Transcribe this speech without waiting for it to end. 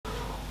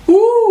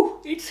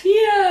It's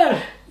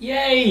here!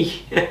 Yay!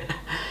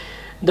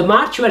 The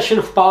March version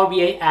of Power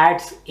BI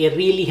adds a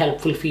really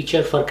helpful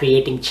feature for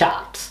creating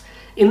charts.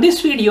 In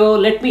this video,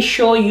 let me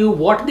show you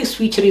what this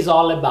feature is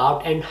all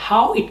about and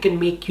how it can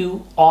make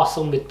you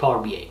awesome with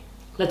Power BI.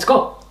 Let's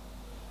go!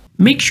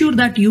 Make sure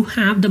that you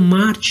have the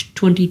March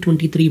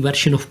 2023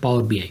 version of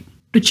Power BI.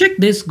 To check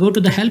this, go to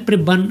the Help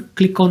ribbon,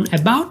 click on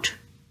About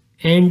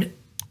and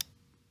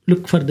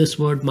look for this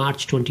word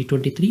March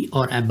 2023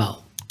 or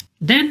above.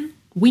 Then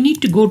we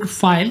need to go to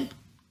File,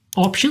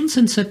 Options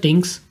and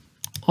Settings,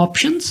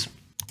 Options,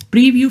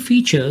 Preview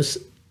Features,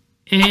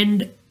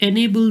 and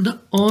enable the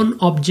On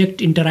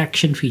Object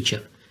Interaction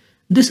feature.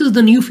 This is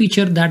the new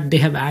feature that they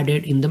have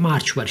added in the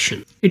March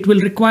version. It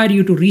will require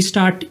you to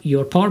restart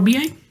your Power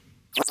BI.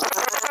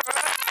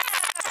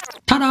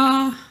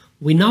 Ta-da!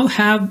 We now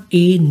have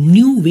a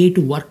new way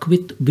to work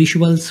with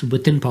visuals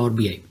within Power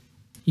BI.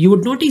 You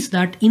would notice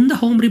that in the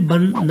Home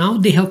ribbon, now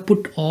they have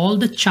put all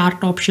the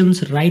chart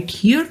options right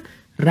here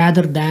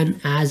rather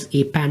than as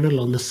a panel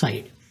on the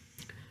side.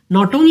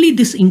 Not only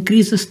this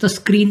increases the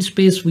screen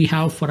space we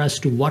have for us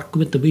to work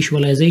with the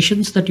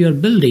visualizations that you're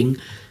building,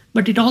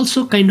 but it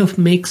also kind of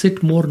makes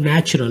it more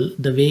natural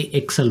the way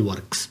Excel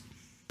works.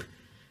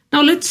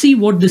 Now let's see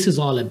what this is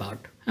all about.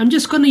 I'm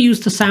just going to use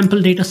the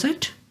sample data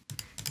set.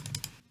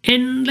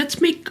 And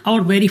let's make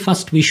our very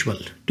first visual.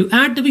 To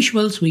add the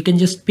visuals, we can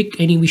just pick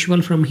any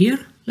visual from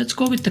here. Let's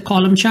go with the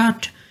column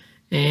chart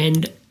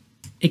and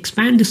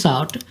expand this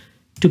out.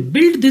 To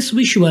build this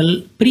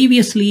visual,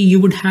 previously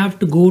you would have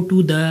to go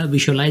to the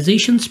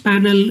visualizations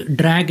panel,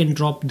 drag and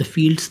drop the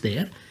fields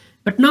there.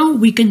 But now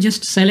we can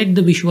just select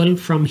the visual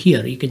from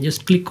here. You can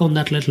just click on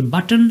that little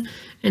button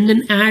and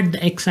then add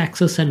the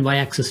x-axis and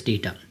y-axis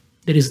data.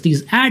 There is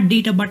these add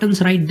data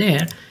buttons right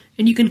there,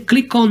 and you can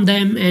click on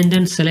them and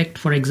then select,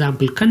 for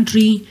example,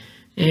 country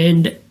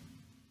and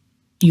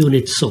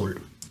units sold.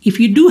 If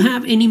you do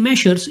have any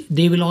measures,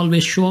 they will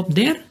always show up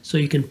there, so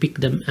you can pick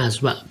them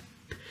as well.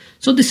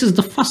 So this is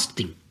the first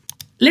thing.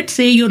 Let's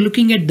say you're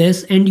looking at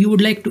this and you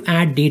would like to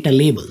add data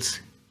labels.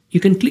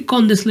 You can click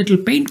on this little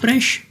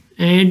paintbrush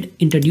and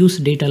introduce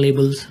data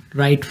labels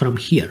right from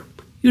here.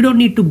 You don't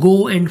need to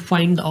go and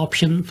find the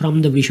option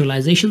from the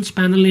visualizations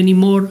panel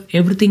anymore.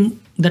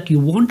 Everything that you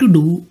want to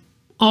do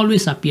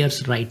always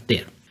appears right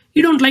there.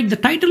 You don't like the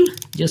title,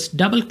 just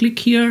double click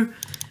here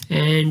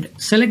and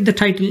select the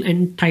title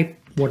and type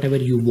whatever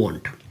you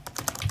want.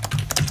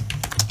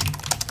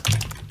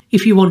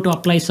 If you want to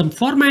apply some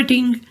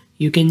formatting,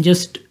 you can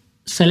just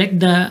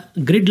select the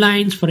grid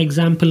lines, for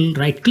example,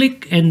 right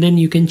click, and then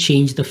you can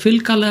change the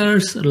fill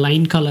colors,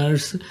 line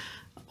colors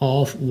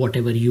of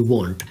whatever you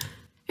want.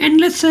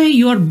 And let's say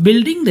you are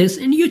building this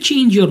and you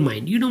change your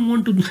mind. You don't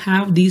want to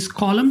have these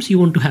columns. You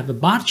want to have a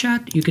bar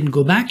chart. You can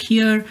go back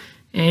here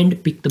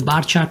and pick the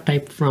bar chart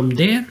type from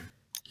there.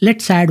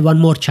 Let's add one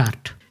more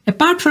chart.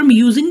 Apart from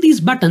using these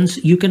buttons,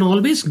 you can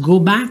always go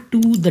back to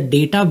the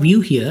data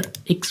view here,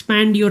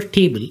 expand your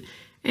table,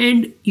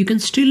 and you can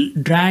still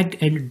drag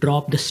and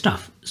drop the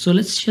stuff. So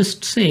let's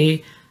just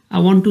say I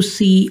want to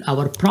see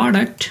our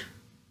product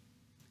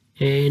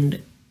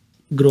and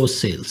gross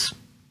sales.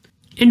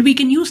 And we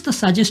can use the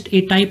suggest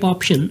a type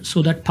option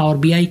so that Power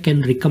BI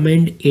can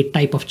recommend a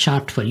type of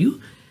chart for you.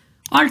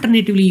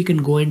 Alternatively, you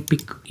can go and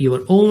pick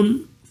your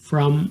own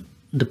from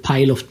the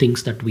pile of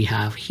things that we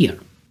have here.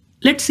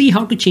 Let's see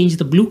how to change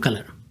the blue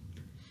color.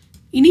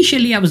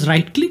 Initially, I was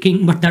right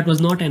clicking, but that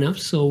was not enough.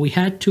 So we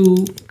had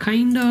to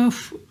kind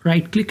of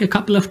right click a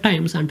couple of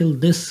times until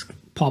this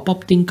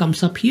pop-up thing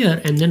comes up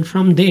here. And then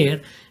from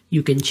there,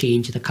 you can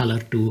change the color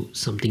to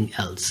something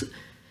else.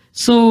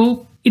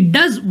 So it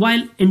does,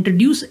 while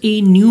introduce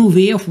a new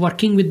way of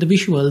working with the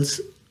visuals,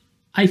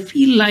 I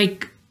feel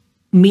like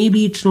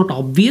maybe it's not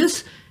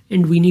obvious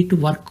and we need to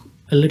work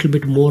a little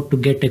bit more to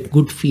get a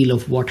good feel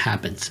of what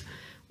happens.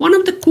 One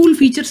of the cool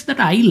features that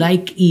I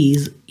like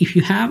is if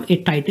you have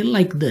a title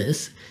like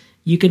this,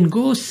 you can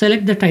go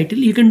select the title.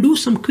 You can do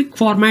some quick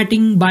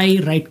formatting by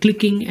right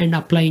clicking and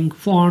applying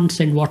fonts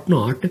and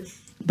whatnot.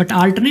 But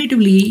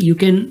alternatively, you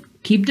can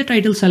keep the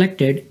title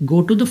selected,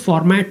 go to the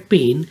format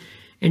pane,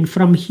 and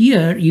from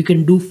here you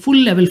can do full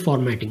level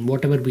formatting,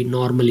 whatever we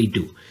normally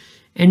do.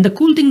 And the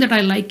cool thing that I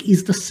like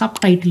is the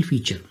subtitle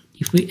feature.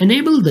 If we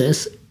enable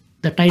this,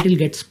 the title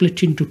gets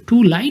split into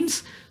two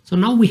lines. So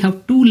now we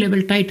have two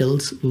level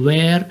titles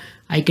where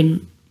I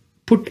can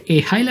put a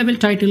high level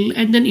title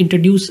and then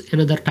introduce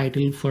another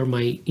title for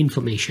my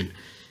information.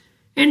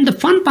 And the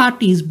fun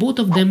part is both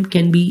of them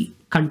can be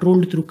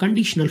controlled through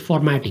conditional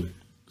formatting.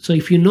 So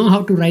if you know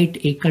how to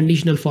write a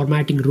conditional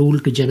formatting rule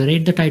to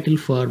generate the title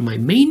for my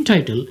main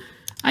title,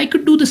 I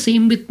could do the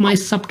same with my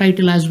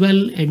subtitle as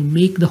well and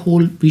make the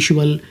whole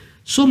visual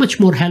so much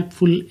more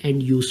helpful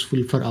and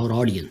useful for our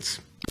audience.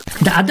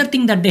 The other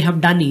thing that they have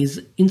done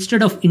is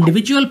instead of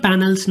individual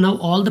panels, now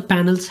all the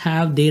panels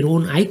have their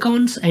own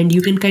icons and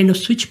you can kind of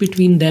switch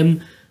between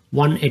them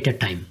one at a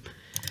time.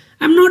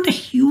 I'm not a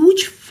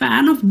huge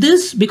fan of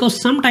this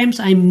because sometimes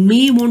I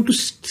may want to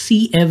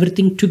see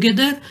everything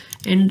together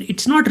and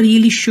it's not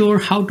really sure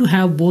how to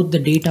have both the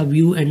data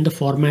view and the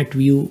format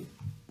view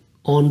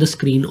on the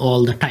screen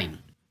all the time.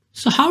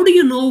 So how do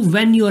you know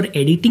when you are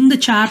editing the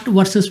chart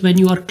versus when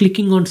you are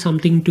clicking on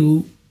something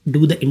to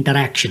do the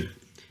interaction?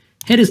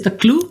 Here is the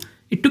clue.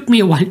 It took me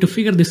a while to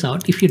figure this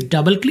out. If you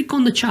double click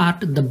on the chart,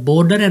 the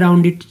border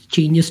around it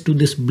changes to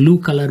this blue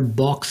color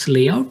box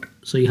layout.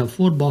 So you have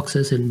 4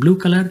 boxes in blue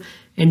color,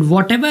 and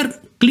whatever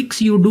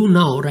clicks you do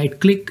now, right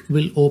click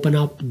will open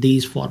up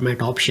these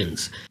format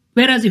options.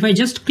 Whereas if I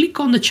just click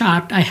on the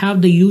chart, I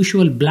have the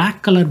usual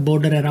black color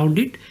border around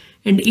it,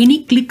 and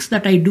any clicks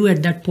that I do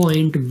at that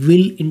point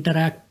will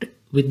interact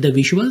with the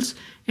visuals,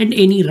 and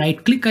any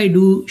right click I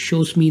do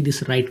shows me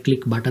this right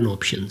click button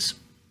options.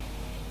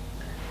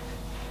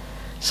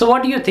 So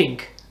what do you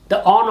think?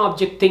 The on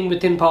object thing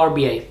within Power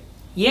BI,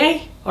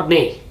 yay or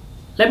nay?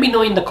 Let me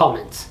know in the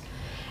comments.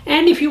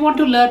 And if you want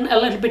to learn a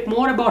little bit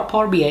more about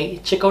Power BI,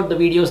 check out the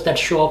videos that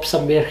show up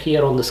somewhere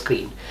here on the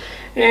screen.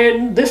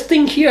 And this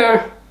thing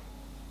here,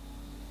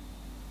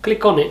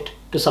 click on it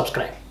to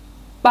subscribe.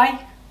 Bye.